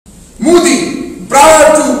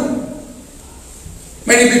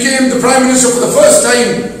When he became the Prime Minister for the first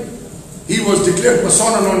time, he was declared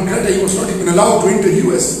persona non grata. He was not even allowed to enter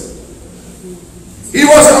US. He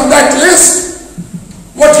was on that list.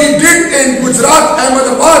 What he did in Gujarat,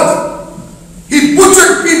 Ahmedabad, he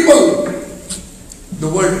butchered people. The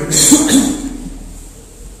world remains.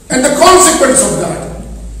 And the consequence of that,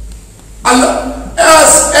 Allah,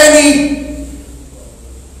 as any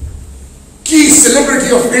key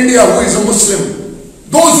celebrity of India who is a Muslim,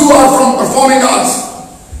 those who are from performing arts,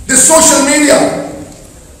 this social media,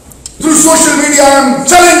 through social media I am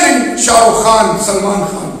challenging Shahrukh Khan, Salman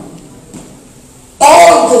Khan,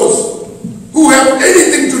 all those who have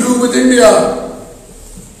anything to do with India,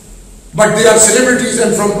 but they are celebrities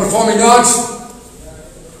and from performing arts.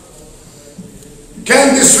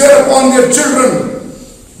 Can they swear upon their children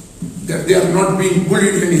that they are not being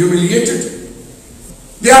bullied and humiliated?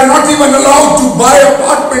 They are not even allowed to buy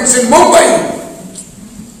apartments in Mumbai.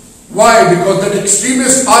 Why? Because that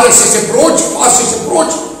extremist RSS approach, fascist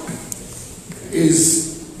approach,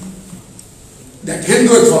 is that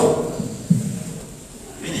Hindutva.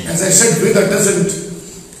 As I said, Veda doesn't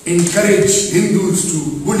encourage Hindus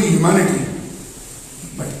to bully humanity,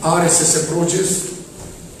 but RSS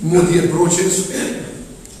approaches, Modi approaches,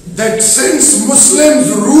 that since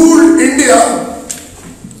Muslims ruled India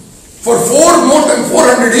for more than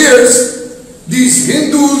 400 years, these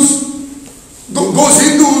Hindus, those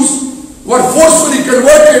Hindus were forcefully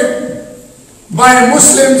converted by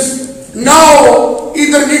Muslims, now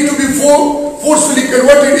either need to be forcefully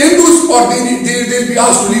converted Hindus or they'll be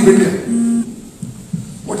asked to leave India.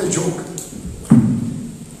 What a joke.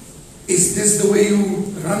 Is this the way you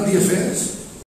run the affairs?